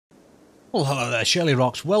Well, hello there,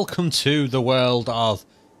 Shirlierox. Welcome to the world of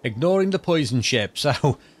ignoring the poison ship.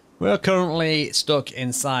 So, we're currently stuck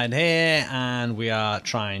inside here, and we are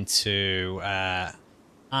trying to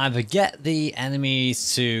either get the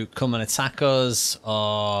enemies to come and attack us,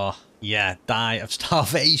 or, yeah, die of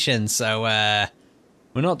starvation. So, we're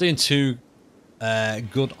not doing too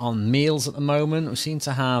good on meals at the moment. We seem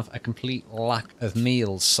to have a complete lack of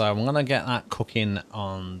meals, so I'm going to get that cooking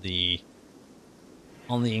on the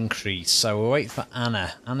increase. So we'll wait for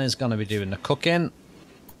Anna. Anna's going to be doing the cooking.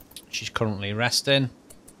 She's currently resting.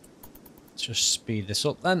 Let's just speed this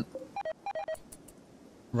up then.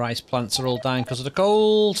 Rice plants are all dying because of the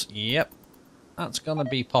cold. Yep. That's going to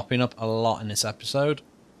be popping up a lot in this episode.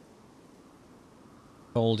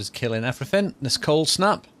 Cold is killing everything. This cold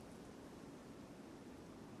snap.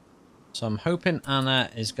 So I'm hoping Anna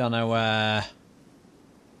is going to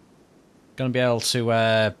be able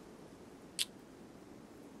to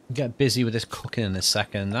get busy with this cooking in a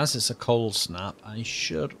second. As it's a cold snap, I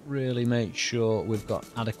should really make sure we've got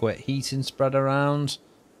adequate heating spread around.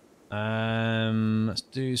 Let's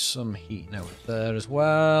do some heating over there as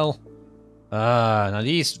well. Now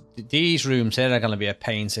these rooms here are going to be a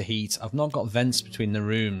pain to heat. I've not got vents between the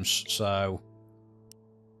rooms, so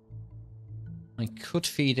I could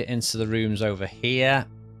feed it into the rooms over here,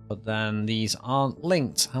 but then these aren't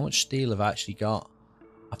linked. How much steel have I actually got?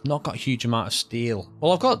 I've not got a huge amount of steel.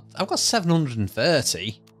 Well, I've got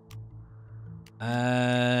 730.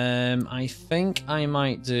 I think I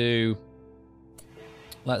might do.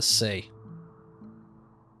 Let's see.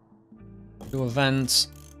 Do a vent.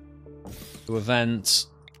 Do a vent.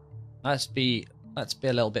 Let's be a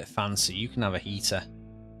little bit fancy. You can have a heater.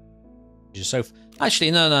 So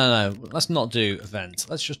actually, no. Let's not do a vent.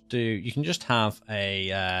 Let's just do. You can just have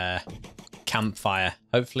a campfire.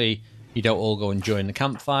 Hopefully, you don't all go and join the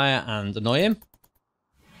campfire and annoy him.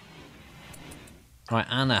 Right,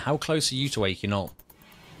 Anna, how close are you to waking up?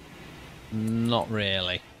 Not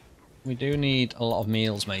really. We do need a lot of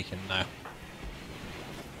meals making now.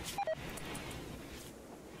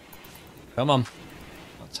 Come on.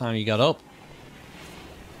 What time you got up?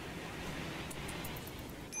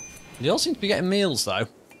 They all seem to be getting meals, though.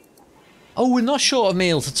 Oh, we're not short of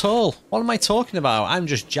meals at all. What am I talking about? I'm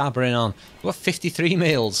just jabbering on. We've got 53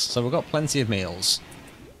 meals, so we've got plenty of meals.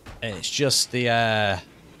 It's just the...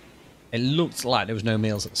 It looked like there was no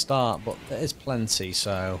meals at the start, but there is plenty,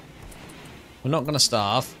 so... We're not going to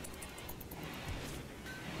starve.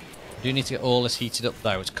 We do need to get all this heated up,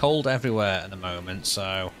 though. It's cold everywhere at the moment,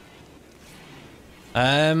 so...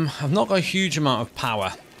 I've not got a huge amount of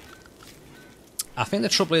power. I think the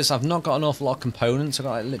trouble is I've not got an awful lot of components. I've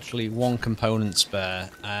got like literally one component spare.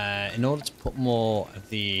 In order to put more of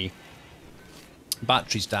the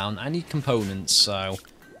batteries down, I need components, so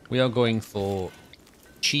we are going for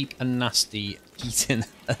cheap and nasty heating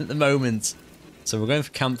at the moment. So we're going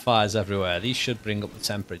for campfires everywhere. These should bring up the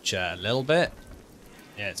temperature a little bit.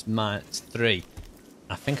 Yeah, it's -3.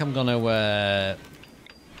 I think I'm going to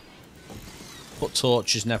put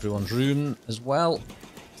torches in everyone's room as well.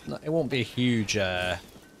 It won't be a huge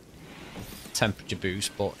temperature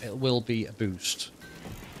boost, but it will be a boost.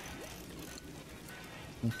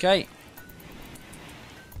 Okay.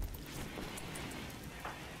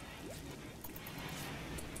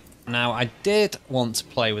 Now, I did want to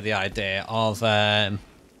play with the idea of trying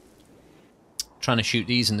to shoot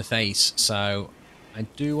these in the face, so I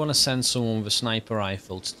do want to send someone with a sniper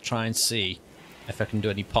rifle to try and see if I can do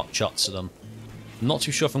any pot shots to them. I'm not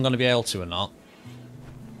too sure if I'm going to be able to or not.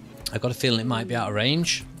 I've got a feeling it might be out of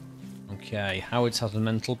range. Okay, Howard's had a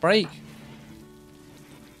mental break.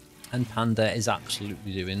 And Panda is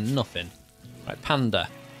absolutely doing nothing. Right, Panda.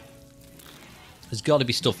 There's got to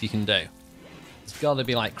be stuff you can do. There's got to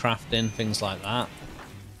be like crafting, things like that.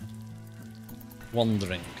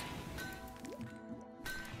 Wandering.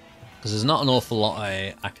 Because there's not an awful lot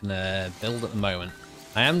I can build at the moment.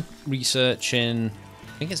 I am researching,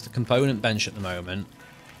 I think it's the component bench at the moment.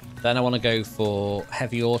 Then I want to go for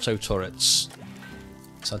heavy auto turrets.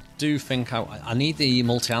 So I do think I need the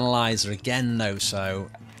multi-analyzer again though, so...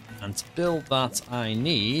 And to build that I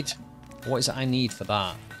need... What is it I need for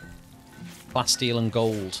that? Plasteel and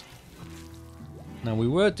gold. Now we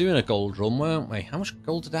were doing a gold run, weren't we? How much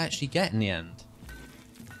gold did I actually get in the end?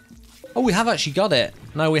 Oh, we have actually got it.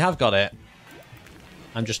 No, we have got it.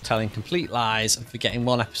 I'm just telling complete lies and forgetting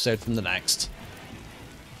one episode from the next.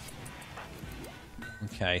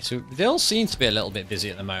 Okay, so they all seem to be a little bit busy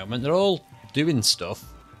at the moment. They're all doing stuff.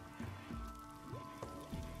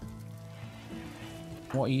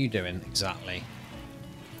 What are you doing exactly?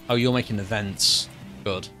 Oh, you're making events.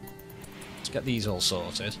 Good. Let's get these all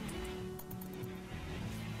sorted.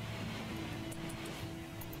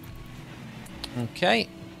 Okay.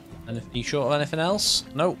 And are you short of anything else?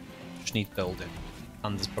 Nope. Just need building.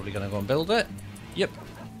 And there's probably going to go and build it. Yep.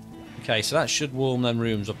 Okay, so that should warm them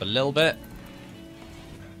rooms up a little bit.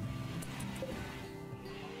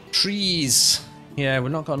 Trees. Yeah,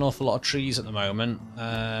 we've not got an awful lot of trees at the moment.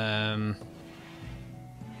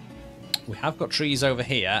 We have got trees over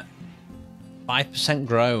here. 5%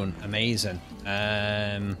 grown. Amazing.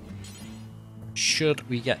 Should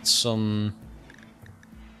we get some...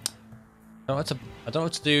 I don't know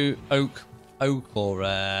what to do oak or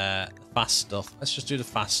fast stuff. Let's just do the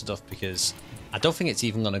fast stuff because I don't think it's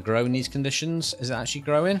even going to grow in these conditions. Is it actually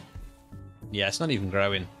growing? Yeah, it's not even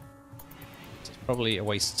growing. It's probably a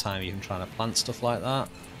waste of time even trying to plant stuff like that.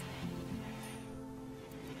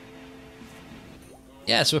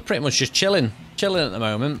 Yeah, so we're pretty much just chilling at the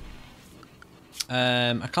moment.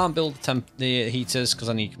 I can't build the heaters because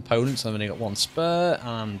I need components. I've only got one spare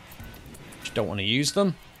and just don't want to use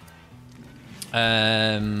them.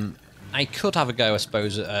 I could have a go, I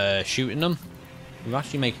suppose, at shooting them. We're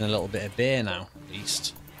actually making a little bit of beer now, at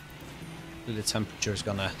least. The temperature is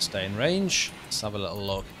going to stay in range. Let's have a little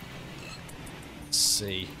look. Let's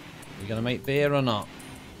see. Are we going to make beer or not?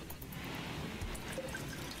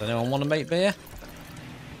 Does anyone want to make beer?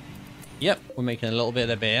 Yep, we're making a little bit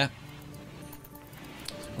of beer.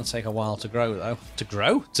 It'll take a while to grow, though. To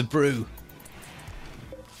grow? To brew.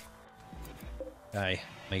 Okay,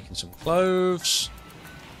 making some clothes.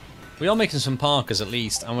 We are making some parkers at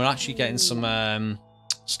least, and we're actually getting some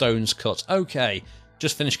stones cut. Okay,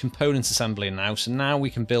 just finished component assembly now, so now we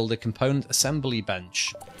can build a component assembly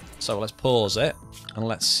bench. So let's pause it, and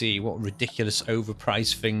let's see what ridiculous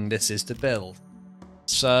overpriced thing this is to build.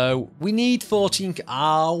 So we need 14...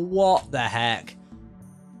 what the heck?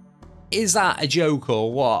 Is that a joke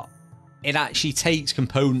or what? It actually takes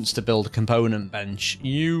components to build a component bench.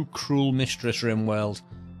 You cruel mistress, Rimworld.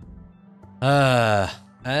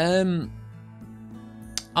 I'm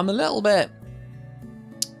a little bit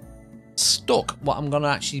stuck what I'm going to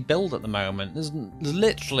actually build at the moment. There's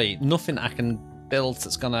literally nothing I can build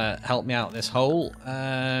that's going to help me out this hole.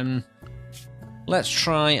 Let's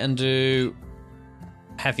try and do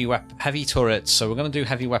heavy turrets. So we're going to do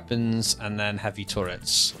heavy weapons and then heavy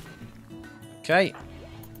turrets. Okay.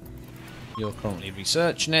 You're currently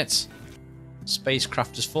researching it.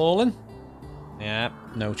 Spacecraft has fallen. Yeah,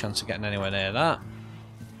 no chance of getting anywhere near that.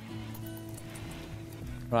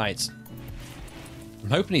 Right. I'm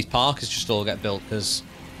hoping these parkers just all get built because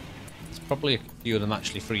there's probably a few of them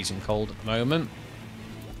actually freezing cold at the moment.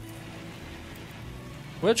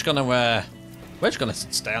 We're just gonna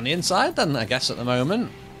stay on the inside then, I guess, at the moment.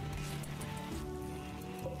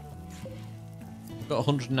 We've got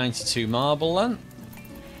 192 marble then.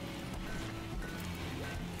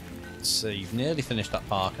 Let's see, you've nearly finished that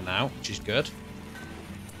parker now, which is good.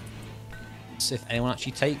 Let's see if anyone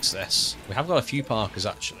actually takes this. We have got a few parkers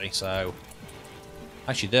actually, so...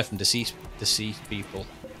 Actually, they're from deceased people.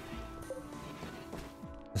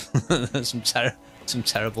 some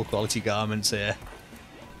terrible quality garments here.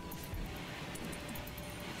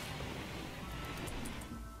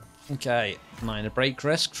 Okay, minor break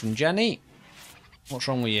risk from Jenny. What's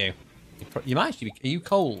wrong with you? You might actually be... Are you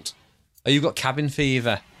cold? Oh, you've got cabin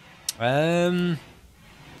fever. I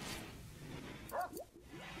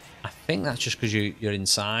think that's just because you're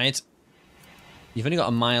inside. You've only got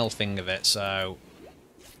a mild thing of it, so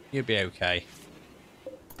you'll be okay.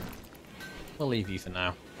 We'll leave you for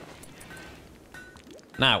now.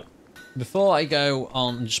 Now, before I go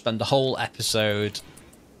on and spend the whole episode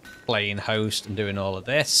playing host and doing all of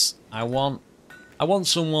this, I want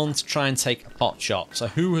someone to try and take a pot shot. So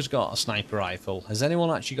who has got a sniper rifle? Has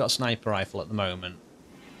anyone actually got a sniper rifle at the moment?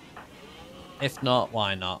 If not,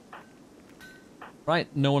 why not? Right,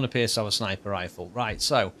 no one appears to have a sniper rifle. Right,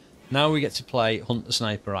 so now we get to play Hunt the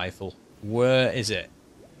Sniper Rifle. Where is it?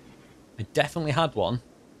 I definitely had one.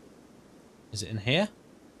 Is it in here?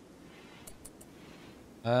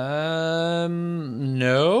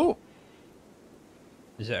 No.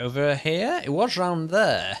 Is it over here? It was round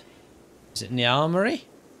there. Is it in the armory?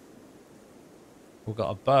 We've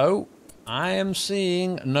got a bow. I am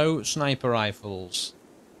seeing no sniper rifles.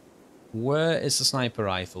 Where is the sniper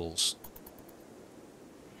rifles?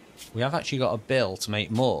 We have actually got a bill to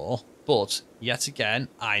make more, but yet again,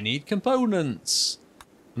 I need components.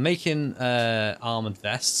 I'm making armoured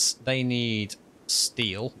vests. They need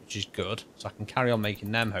steel, which is good, so I can carry on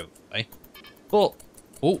making them, hopefully. But,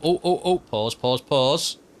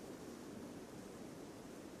 pause.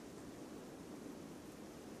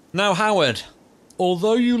 Now, Howard,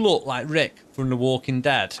 although you look like Rick from The Walking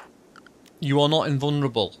Dead, you are not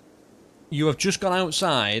invulnerable. You have just gone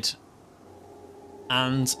outside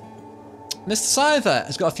and Mr. Scyther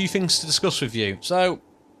has got a few things to discuss with you. So,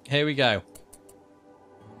 here we go.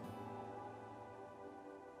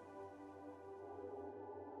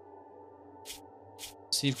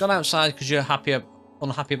 So you've gone outside because you're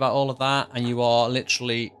unhappy about all of that, and you are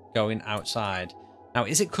literally going outside. Now,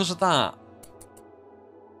 is it because of that?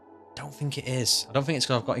 I don't think it is. I don't think it's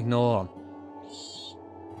because I've got ignore on.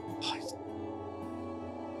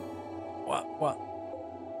 What?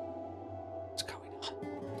 What's going on?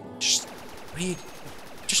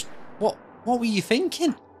 What were you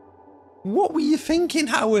thinking? What were you thinking,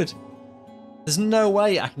 Howard? There's no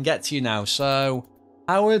way I can get to you now, so...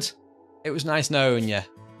 Howard, it was nice knowing you.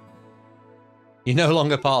 You're no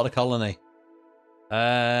longer part of the colony.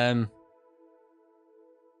 No,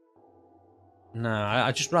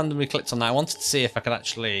 I just randomly clicked on that. I wanted to see if I could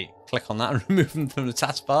actually click on that and remove them from the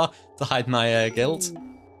taskbar to hide my guilt.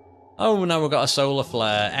 Oh, now we've got a solar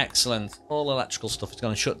flare. Excellent. All electrical stuff is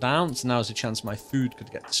going to shut down, so now's a chance my food could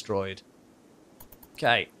get destroyed.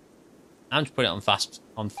 Okay. I'm just putting it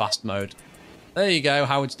on fast mode. There you go,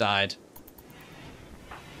 Howard's died.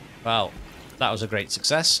 Well, that was a great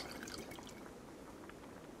success.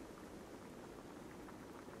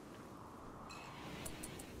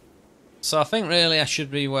 So I think really I should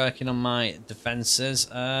be working on my defences.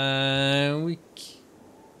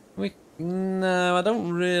 No, I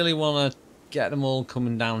don't really want to get them all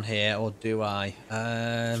coming down here, or do I?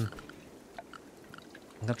 I'm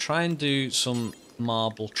gonna try and do some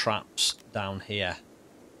marble traps down here.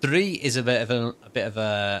 3 is a bit of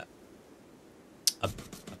a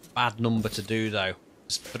bad number to do though.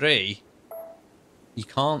 Because 3, you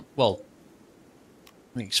can't. Well,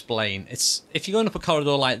 let me explain. It's if you're going up a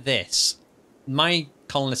corridor like this, my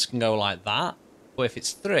colonists can go like that. But if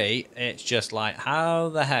it's 3, it's just like, how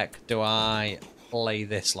the heck do I play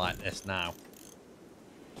this like this now?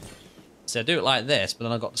 So I do it like this, but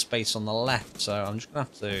then I've got the space on the left, so I'm just going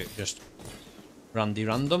to have to just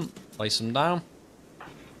random, place them down.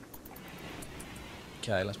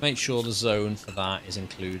 Okay, let's make sure the zone for that is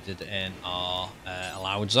included in our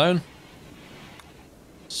allowed zone.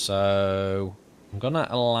 So I'm going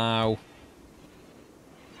to allow...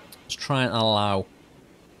 Let's try and allow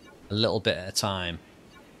a little bit at a time.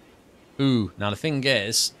 Ooh, now the thing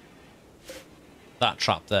is, that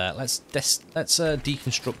trap there, let's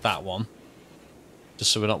deconstruct that one,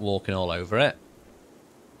 just so we're not walking all over it,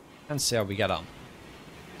 and see how we get on.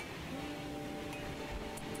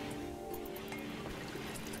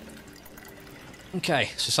 Okay,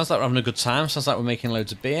 so it sounds like we're having a good time. Sounds like we're making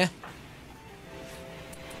loads of beer.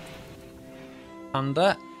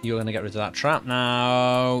 Panda, you're going to get rid of that trap.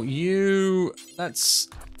 Now, you...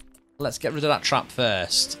 Let's get rid of that trap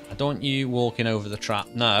first. I don't want you walking over the trap.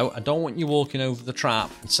 No, I don't want you walking over the trap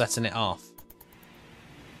and setting it off.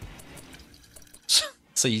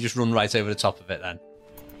 So you just run right over the top of it then.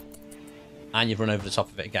 And you've run over the top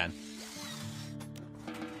of it again.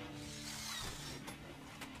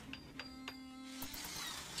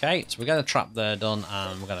 Okay, so we're getting a trap there done,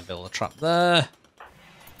 and we're going to build a trap there.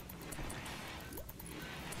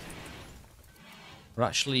 We're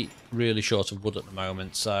actually really short of wood at the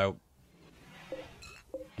moment, so...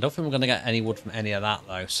 I don't think we're going to get any wood from any of that,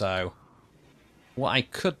 though, so... What I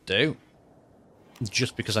could do,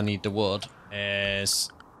 just because I need the wood, is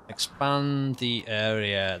expand the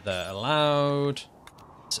area that allowed.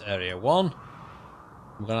 It's area 1.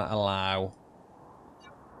 I'm going to allow...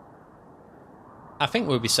 I think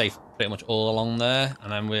we'll be safe pretty much all along there,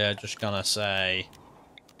 and then we're just going to say...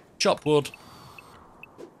 Chop wood.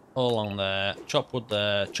 All along there. Chop wood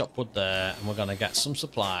there. Chop wood there. And we're going to get some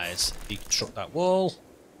supplies. Deconstruct that wall.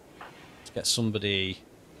 Let's get somebody...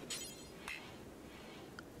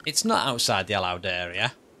 It's not outside the allowed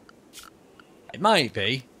area. It might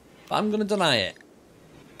be, but I'm going to deny it.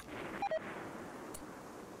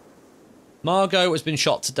 Margot has been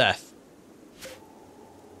shot to death.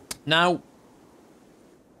 Now,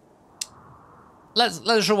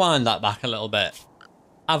 let's rewind that back a little bit.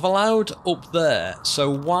 I've allowed up there, so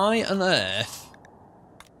why on earth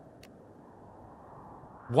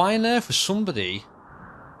was somebody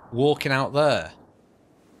walking out there?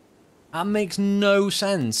 That makes no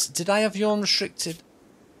sense. Did I have you on restricted?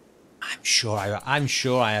 I'm sure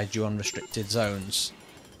I had you on restricted zones.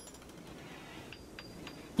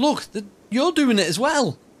 Look, you're doing it as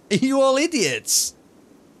well. Are you all idiots?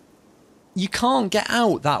 You can't get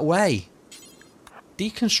out that way.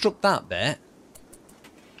 Deconstruct that bit.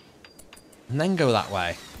 And then go that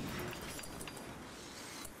way.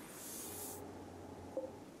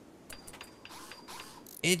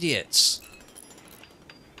 Idiots.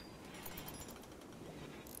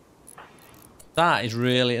 That is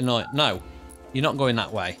really annoying. No, you're not going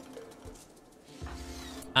that way.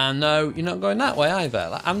 And no, you're not going that way either.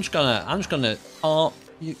 Like, I'm just gonna. Oh,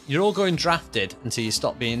 you're all going drafted until you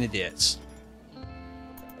stop being idiots.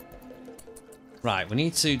 Right, we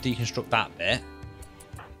need to deconstruct that bit.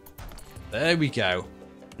 There we go.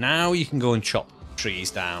 Now you can go and chop trees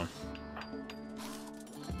down.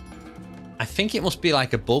 I think it must be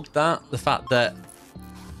like a bug, that the fact that,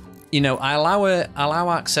 you know, I allow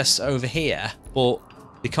access over here, but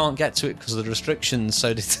they can't get to it because of the restrictions,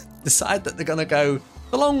 so they decide that they're gonna go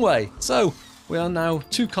the long way. So we are now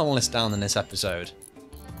 2 colonists down in this episode.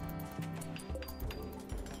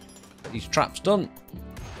 These traps done.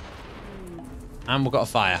 And we've got a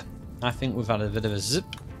fire. I think we've had a bit of a zip.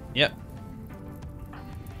 Yep.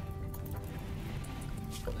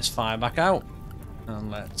 Put this fire back out.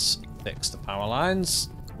 And let's fix the power lines.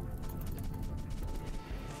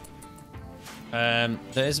 There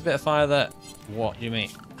is a bit of fire there. What do you mean?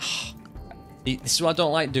 This is what I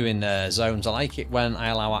don't like doing zones. I like it when I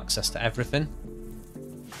allow access to everything.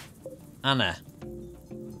 Anna.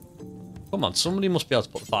 Come on, somebody must be able to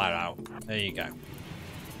put the fire out. There you go.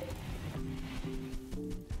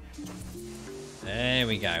 There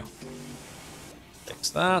we go. Fix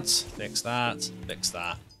that, fix that, fix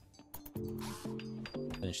that.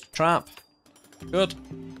 Finish the trap. Good.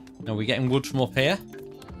 Are we getting wood from up here?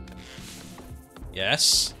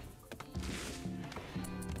 Yes.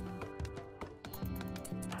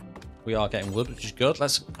 We are getting wood, which is good. I'm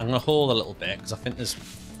going to haul a little bit, because I think there's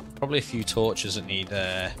probably a few torches that need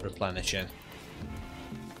replenishing.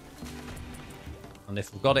 And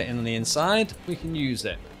if we've got it in the inside, we can use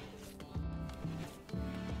it.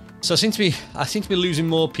 So I seem to be losing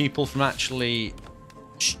more people from actually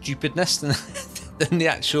stupidness than the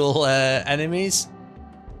actual enemies.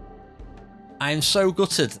 I am so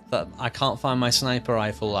gutted that I can't find my sniper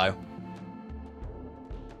rifle though.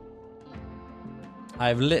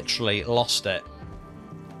 I've literally lost it.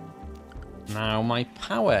 Now my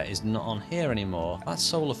power is not on here anymore. That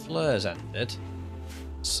solar flare's ended.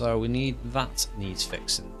 So we need that needs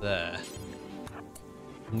fixing there.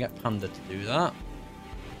 We can get Panda to do that.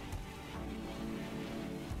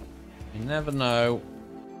 You never know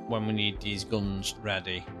when we need these guns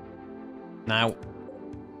ready. Now,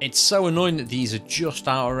 it's so annoying that these are just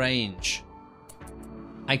out of range.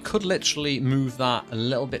 I could literally move that a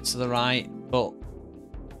little bit to the right, but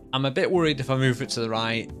I'm a bit worried if I move it to the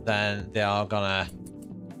right, then they are gonna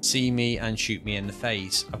see me and shoot me in the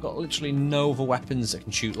face. I've got literally no other weapons that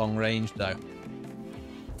can shoot long range though.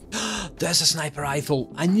 There's a sniper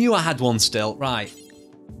rifle. I knew I had one still. Right.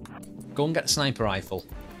 Go and get the sniper rifle.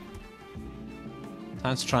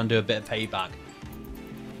 Time to try and do a bit of payback.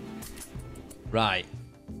 Right.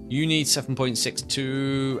 You need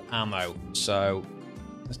 7.62 ammo. So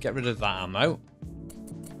let's get rid of that ammo.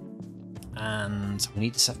 And we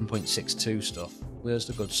need the 7.62 stuff. Where's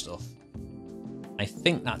the good stuff? I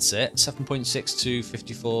think that's it. 7.62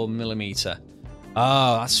 54mm.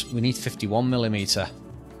 Oh, we need 51mm.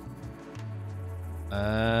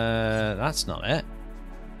 That's not it.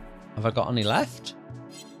 Have I got any left?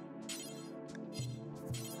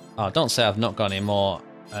 Oh, don't say I've not got any more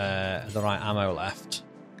the right ammo left.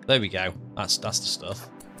 There we go. That's the stuff.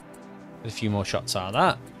 Get a few more shots out of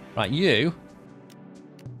that. Right, you.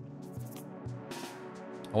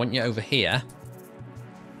 I want you over here.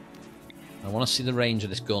 I want to see the range of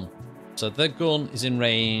this gun. So the gun is in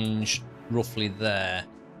range roughly there.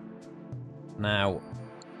 Now,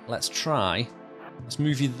 let's try. Let's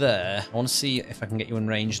move you there. I want to see if I can get you in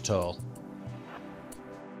range at all.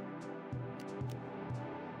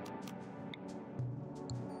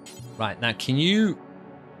 Right, now can you...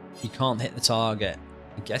 You can't hit the target.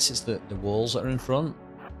 I guess it's the walls that are in front.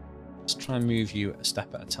 Let's try and move you a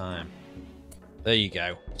step at a time. There you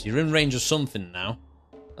go. So you're in range of something now.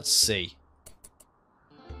 Let's see.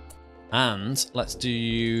 And let's do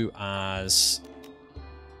you as...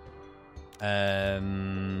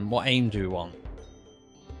 what aim do we want?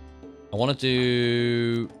 I want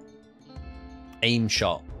to do... aim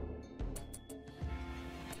shot.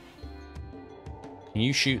 Can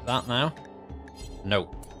you shoot that now?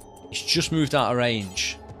 No. It's just moved out of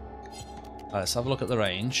range. Right, let's have a look at the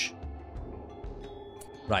range.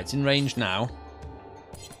 Right, it's in range now.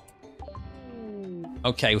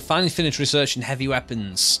 Okay, we finally finished researching heavy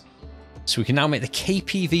weapons. So we can now make the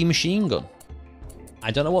KPV machine gun.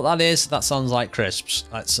 I don't know what that is. That sounds like crisps.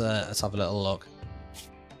 Let's have a little look.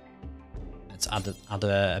 Let's add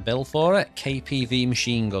a bill for it. KPV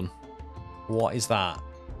machine gun. What is that?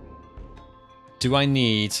 Do I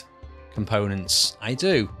need components? I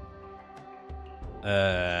do.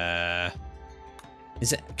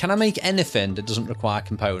 Is it? Can I make anything that doesn't require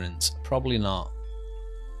components? Probably not.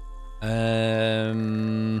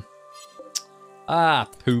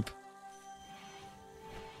 Poop.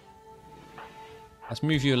 Let's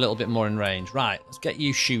move you a little bit more in range. Right, let's get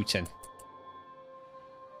you shooting.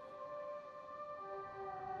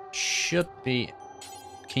 Should be...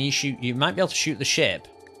 Can you shoot... You might be able to shoot the ship.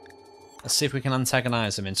 Let's see if we can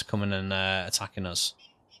antagonize them into coming and attacking us.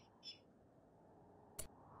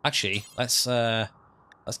 Actually, let's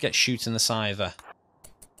get shooting the Scyther.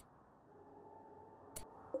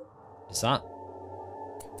 Is that?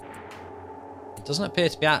 It doesn't appear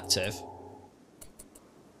to be active.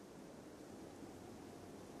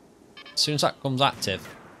 As soon as that comes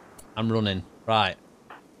active, I'm running. Right.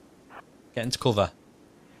 Get into cover.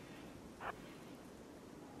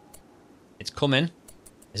 It's coming.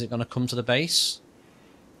 Is it going to come to the base?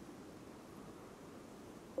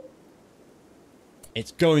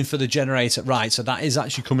 It's going for the generator. Right, so that is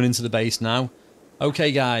actually coming into the base now.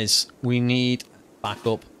 Okay, guys. We need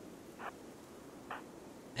backup.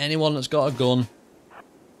 Anyone that's got a gun,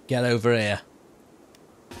 get over here.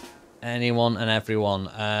 Anyone and everyone.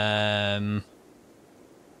 I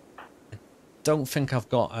don't think I've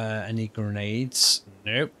got any grenades.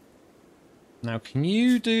 Nope. Now, can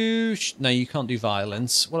you do... No, you can't do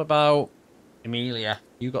violence. What about Amelia?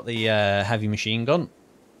 You got the heavy machine gun.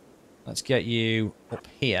 Let's get you up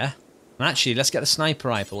here. And actually, let's get the sniper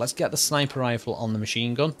rifle. Let's get the sniper rifle on the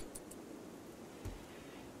machine gun.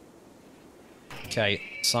 Okay,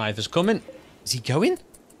 Scyther's coming. Is he going?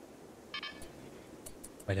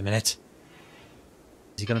 Wait a minute.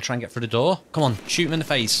 Is he going to try and get through the door? Come on, shoot him in the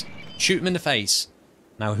face. Shoot him in the face.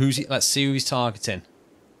 Now, who's he? Let's see who he's targeting.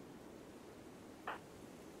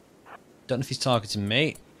 Don't know if he's targeting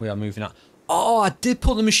me. We are moving out. Oh, I did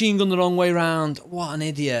put the machine gun the wrong way around. What an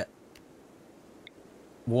idiot.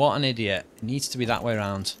 What an idiot. It needs to be that way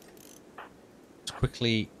around. Let's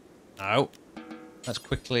quickly... No. Let's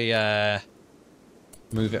quickly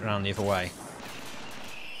move it around the other way.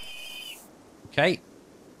 Okay.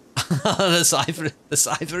 The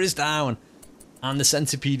Scyther is down. And the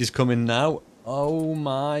centipede is coming now. Oh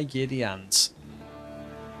my giddy ants.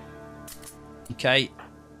 Okay.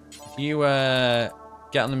 If you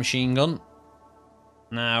get on the machine gun.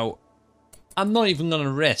 Now, I'm not even going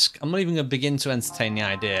to risk. I'm not even going to begin to entertain the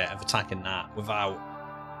idea of attacking that without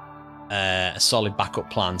a solid backup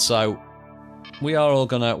plan. So, we are all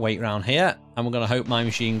going to wait around here. And we're going to hope my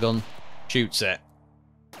machine gun shoots it.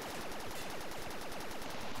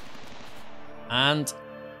 And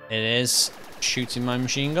it is shooting my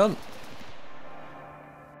machine gun.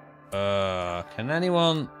 Can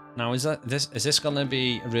anyone... Now, is this going to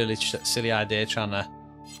be a really silly idea trying to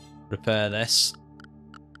repair this?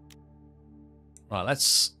 Right,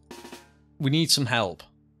 let's... We need some help.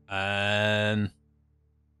 Let's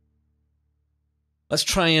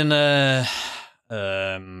try and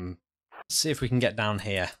see if we can get down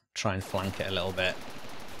here. Try and flank it a little bit.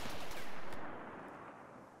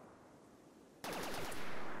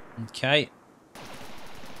 Okay. I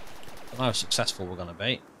don't know how successful we're going to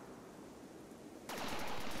be.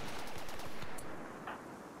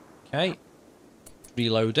 Okay.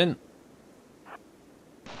 Reloading.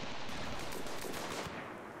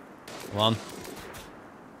 Come on.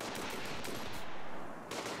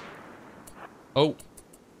 Oh.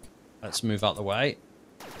 Let's move out the way.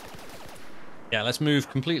 Yeah, let's move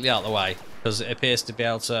completely out the way, because it appears to be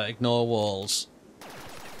able to ignore walls.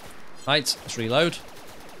 Right, let's reload.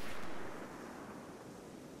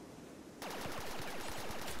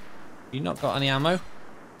 You not got any ammo?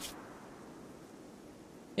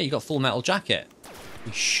 Yeah, you got full metal jacket.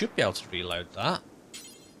 You should be able to reload that.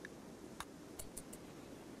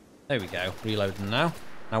 There we go, reloading now.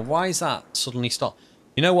 Now, why is that suddenly stopped?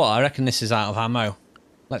 You know what? I reckon this is out of ammo.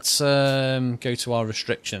 Let's go to our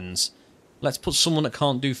restrictions. Let's put someone that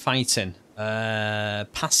can't do fighting.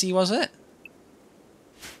 Passy, was it?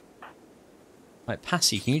 Right,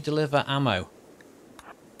 Passy, can you deliver ammo?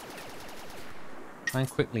 Try and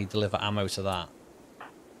quickly deliver ammo to that.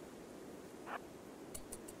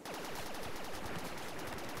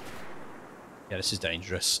 Yeah, this is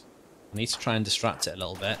dangerous. I need to try and distract it a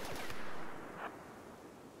little bit.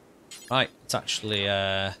 Right, it's actually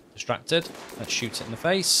distracted. Let's shoot it in the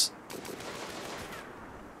face.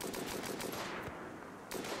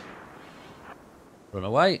 Run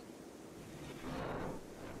away.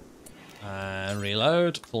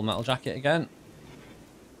 Reload. Full metal jacket again.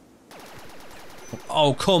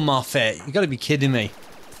 Oh, come off it. You gotta be kidding me.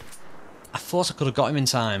 I thought I could have got him in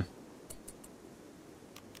time.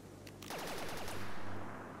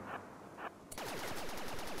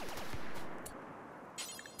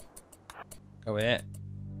 Go here.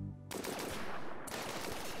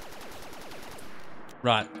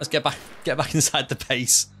 Right, let's get back inside the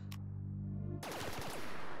base.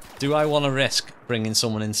 Do I want to risk bringing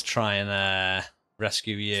someone in to try and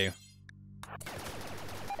rescue you?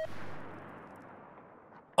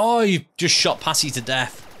 Oh, you just shot Passy to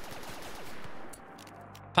death.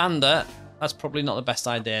 Panda, that's probably not the best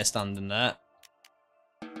idea standing there.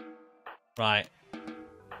 Right.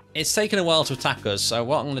 It's taken a while to attack us, so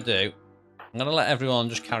what I'm going to do, I'm going to let everyone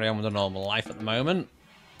just carry on with their normal life at the moment.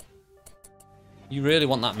 You really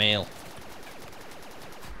want that meal.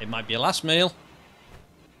 It might be your last meal.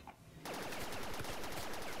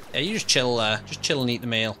 Yeah, you just chill there. Just chill and eat the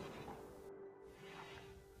meal.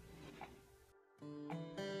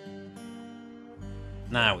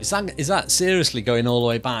 Now, is that seriously going all the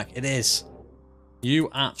way back? It is.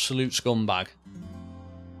 You absolute scumbag.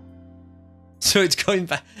 So it's going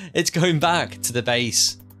back. It's going back to the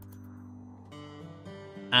base.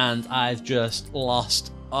 And I've just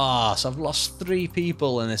lost. Ah, so I've lost 3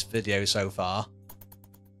 people in this video so far.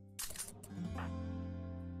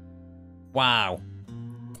 Wow.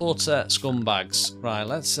 Utter scumbags. Right,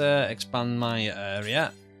 let's expand my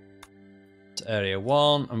area to area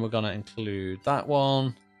 1, and we're going to include that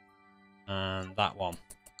one and that one.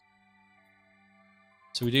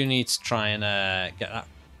 So we do need to try and get that.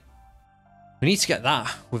 We need to get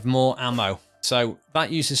that with more ammo. So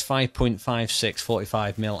that uses 5.56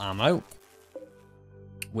 45mm ammo,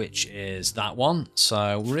 which is that one.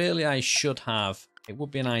 So really I should have, it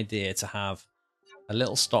would be an idea to have a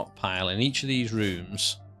little stockpile in each of these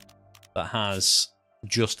rooms that has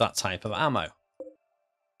just that type of ammo.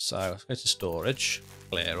 So let's go to storage,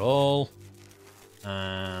 clear all,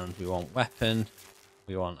 and we want weapon,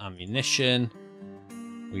 we want ammunition,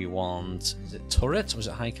 we want, is it turret or is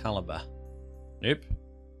it high caliber? Nope.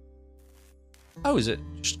 Oh, is it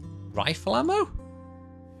just rifle ammo?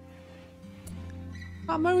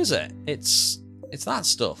 What ammo is it? It's that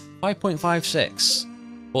stuff.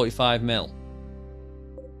 5.56, 45mm.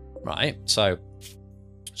 Right, so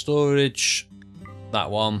storage, that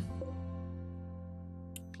one,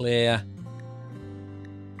 clear,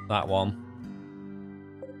 that one.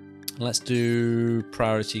 Let's do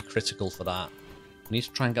priority critical for that. We need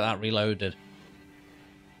to try and get that reloaded.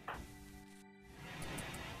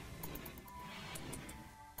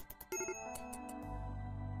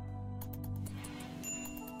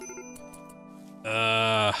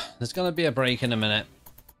 There's going to be a break in a minute.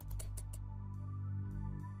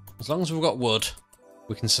 As long as we've got wood,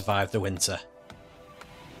 we can survive the winter.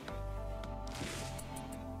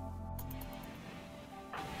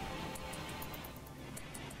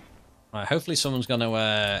 Right, hopefully someone's going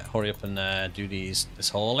to hurry up and do this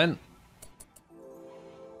hauling.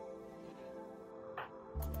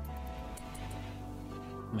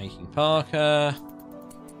 Making Parker.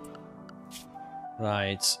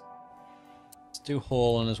 Right. Do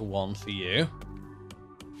hauling as 1 for you.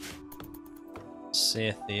 See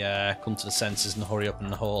if they come to the senses and hurry up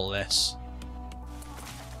and haul this.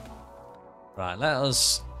 Right, let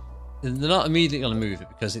us. They're not immediately going to move it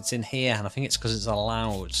because it's in here, and I think it's because it's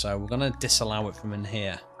allowed. So we're going to disallow it from in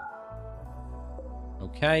here.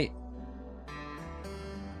 Okay.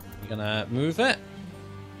 You're going to move it.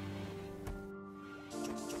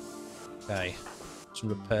 Okay. Some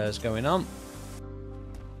repairs going on.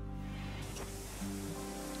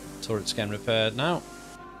 Turret's getting repaired now.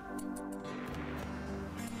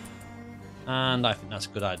 And I think that's a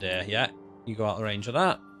good idea. Yeah, you go out the range of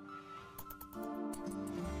that.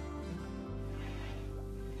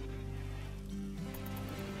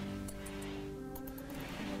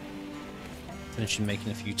 Finishing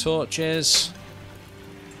making a few torches.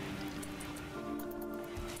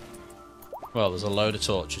 Well, there's a load of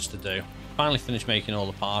torches to do. Finally finished making all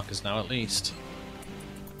the Parkers now, at least.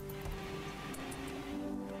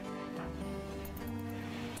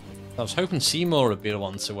 I was hoping Seymour would be the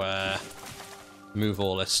one to move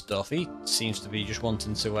all this stuff. He seems to be just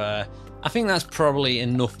wanting to... I think that's probably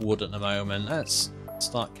enough wood at the moment. Let's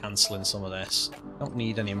start cancelling some of this. Don't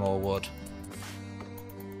need any more wood.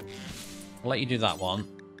 I'll let you do that one.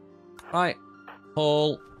 Right.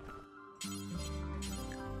 Haul.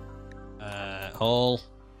 Haul.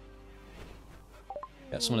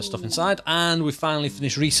 Get some of the stuff inside. And we finally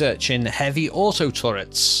finished researching heavy auto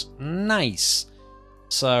turrets. Nice.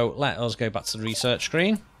 So let us go back to the research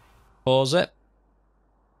screen. Pause it.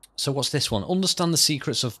 So what's this one? Understand the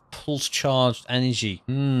secrets of pulse charged energy.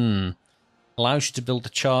 Allows you to build a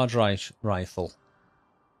charge rifle.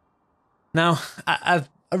 Now, I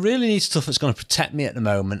really need stuff that's going to protect me at the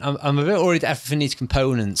moment. I'm a bit worried everything needs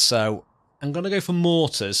components, so I'm going to go for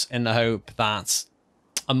mortars in the hope that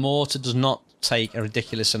a mortar does not take a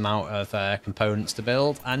ridiculous amount of components to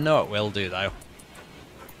build. I know it will do, though.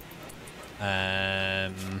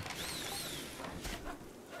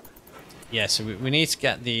 Yeah, so we need to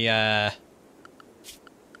get the...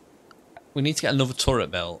 we need to get another turret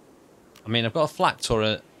built. I mean, I've got a flak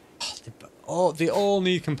turret. They all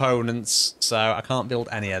need components, so I can't build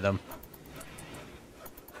any of them.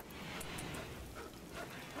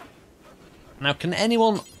 Now, can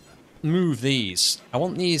anyone move these? I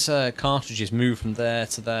want these cartridges moved from there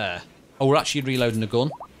to there. Oh, we're actually reloading the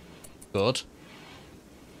gun. Good.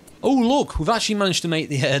 Oh, look, we've actually managed to make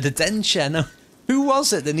the denture. Now, who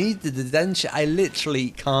was it that needed the denture? I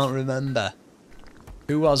literally can't remember.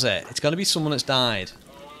 Who was it? It's got to be someone that's died.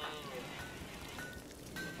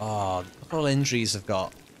 Oh, look at all the injuries I've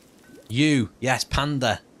got. You. Yes,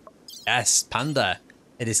 Panda. Yes, Panda.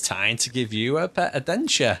 It is time to give you a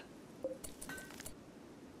denture.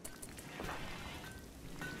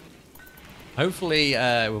 Hopefully,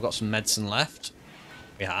 we've got some medicine left.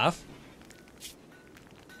 We have.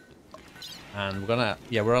 And we're gonna...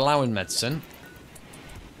 Yeah, we're allowing medicine.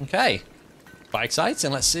 Okay. Quite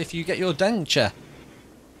exciting. Let's see if you get your denture.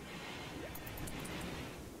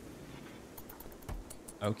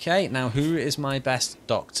 Okay, now who is my best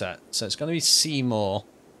doctor? So it's going to be Seymour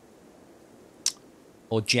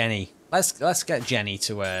or Jenny. Let's get Jenny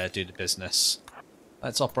to do the business.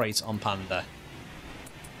 Let's operate on Panda.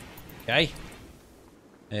 Okay.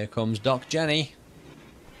 Here comes Doc Jenny.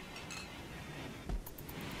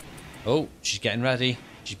 Oh, she's getting ready.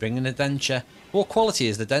 She's bringing the denture. What quality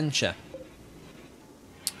is the denture?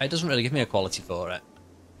 It doesn't really give me a quality for it.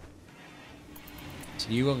 So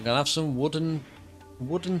you're going to have some wooden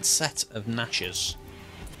set of gnashes.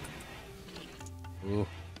 Ooh.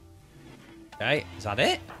 Okay, is that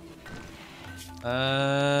it?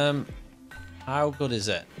 How good is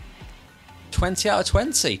it? 20 out of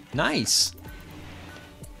 20. Nice.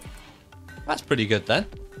 That's pretty good then.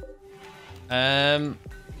 I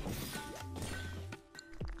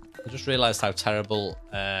just realised how terrible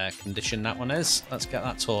condition that one is. Let's get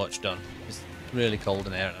that torch done. It's really cold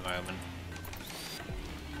in here at the moment.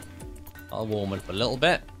 I'll warm it up a little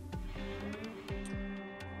bit.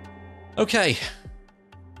 Okay.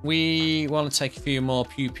 We want to take a few more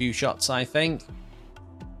pew-pew shots, I think.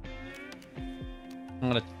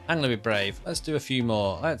 I'm gonna be brave. Let's do a few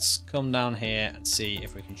more. Let's come down here and see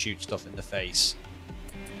if we can shoot stuff in the face.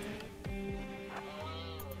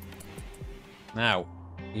 Now,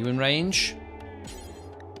 are you in range?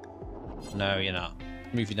 No, you're not.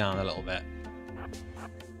 Move you down a little bit.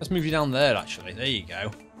 Let's move you down there, actually. There you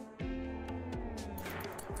go.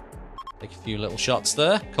 Take a few little shots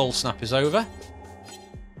there. Cold snap is over.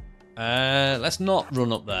 Let's not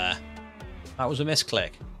run up there. That was a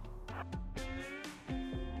misclick.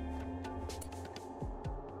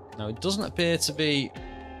 Now, it doesn't appear to be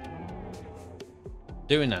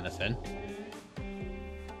doing anything.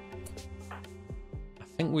 I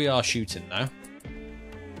think we are shooting now.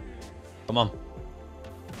 Come on.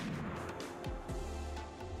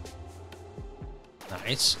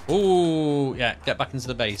 Nice. Ooh, yeah, get back into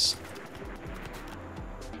the base.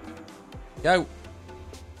 Go.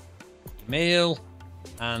 Meal.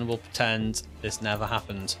 And we'll pretend this never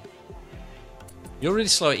happened. You're really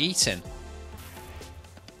slow at eating.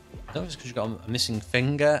 I don't know if it's because you've got a missing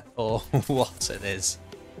finger or what it is.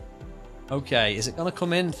 Okay, is it going to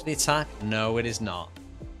come in for the attack? No, it is not.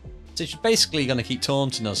 So it's basically going to keep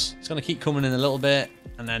taunting us. It's going to keep coming in a little bit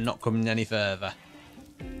and then not coming any further.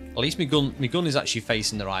 At least my gun is actually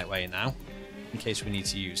facing the right way now, in case we need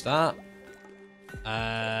to use that.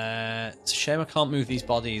 It's a shame I can't move these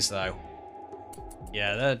bodies though.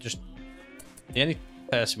 Yeah, they're just... The only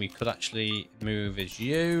person we could actually move is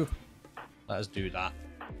you. Let us do that.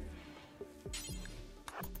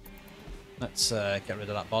 Let's get rid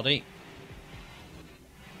of that body.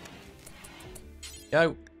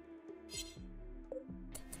 Go.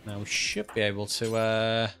 Now we should be able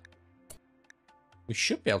to... we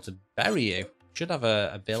should be able to bury you. Should have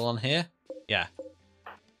a bill on here. Yeah.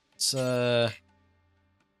 It's oh,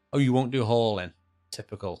 you won't do hauling.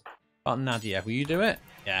 Typical. Oh, Nadia, will you do it?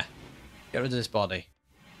 Yeah. Get rid of this body.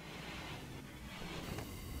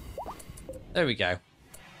 There we go.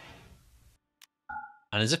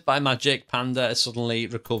 And as if by magic, Panda has suddenly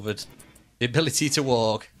recovered the ability to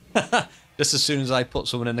walk. Just as soon as I put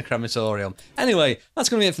someone in the crematorium. Anyway, that's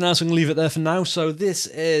going to be it for now, so I'm going to leave it there for now. So this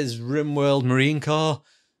is Rimworld Marine Corps,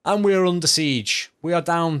 and we are under siege. We are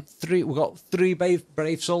down 3. We've got 3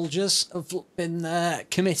 brave soldiers have been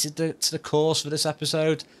committed to the course for this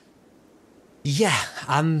episode. Yeah,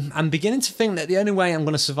 I'm beginning to think that the only way I'm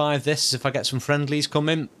going to survive this is if I get some friendlies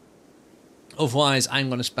coming. Otherwise, I'm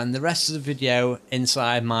going to spend the rest of the video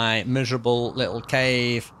inside my miserable little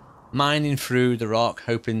cave, mining through the rock,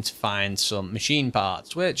 hoping to find some machine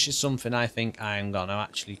parts, which is something I think I'm going to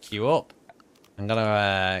actually queue up. I'm going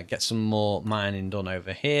to get some more mining done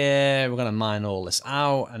over here. We're going to mine all this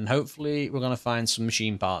out, and hopefully we're going to find some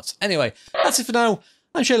machine parts. Anyway, that's it for now.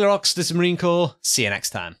 I'm Shirlierox, this is Marine Corps. See you next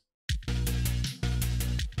time.